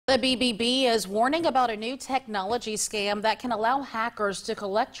The BBB is warning about a new technology scam that can allow hackers to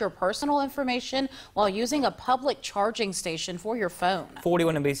collect your personal information while using a public charging station for your phone.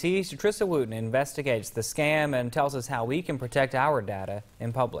 41 NBC's Trissa Wooten investigates the scam and tells us how we can protect our data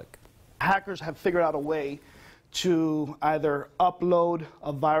in public. Hackers have figured out a way to either upload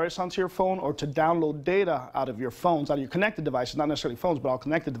a virus onto your phone or to download data out of your phones, out of your connected devices, not necessarily phones, but all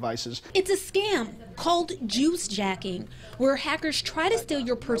connected devices. It's a scam called juice jacking, where hackers try to steal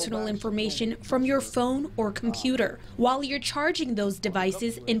your personal information from your phone or computer while you're charging those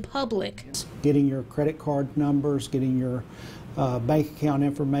devices in public. Getting your credit card numbers, getting your bank account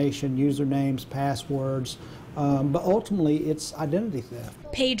information, usernames, passwords, but ultimately it's identity theft.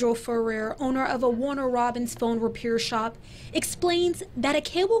 Pedro Ferrer, owner of a Warner Robins phone repair shop, explains that a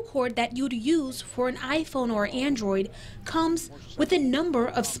cable cord that you'd use for an iPhone or Android comes with a number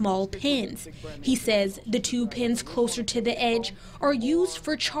of small pins. He says the 2 pins closer to the edge are used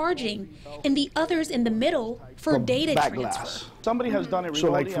for charging and the others in the middle for data transfer. Somebody has done it remotely.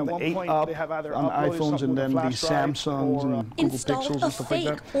 So like from the 8 up they have either on iPhones and then the Samsungs and Google Pixels and stuff like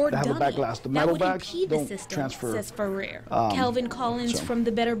that, they have a back glass. The metal bags don't transfer. Says Ferrer. Kelvin Collins from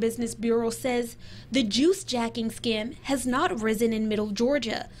the Better Business Bureau says the juice jacking scam has not risen in Middle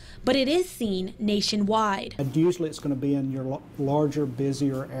Georgia, but it is seen nationwide. And usually it's going to be in your larger,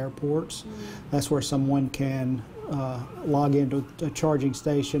 busier airports. That's where someone can log into a charging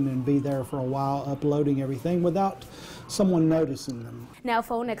station and be there for a while uploading everything without someone noticing them. Now,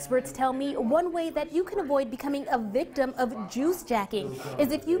 phone experts tell me one way that you can avoid becoming a victim of juice jacking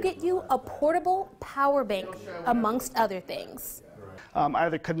is if you get you a portable power bank, amongst other things.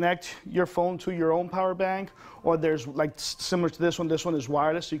 Either connect your phone to your own power bank, or there's like similar to this one is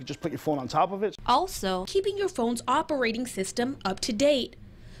wireless, so you can just put your phone on top of it. Also, keeping your phone's operating system up to date,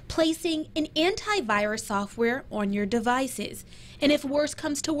 placing an antivirus software on your devices, and if worse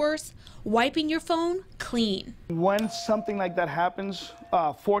comes to worse, wiping your phone clean. When something like that happens,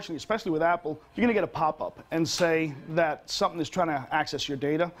 fortunately, especially with Apple, you're going to get a pop-up and say that something is trying to access your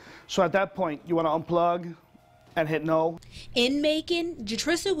data. So at that point, you want to unplug and hit no. In Macon,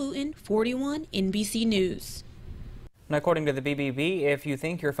 Trissa Wooten, 41 NBC News. And according to the BBB, if you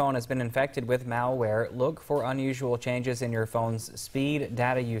think your phone has been infected with malware, look for unusual changes in your phone's speed,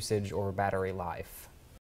 data usage, or battery life.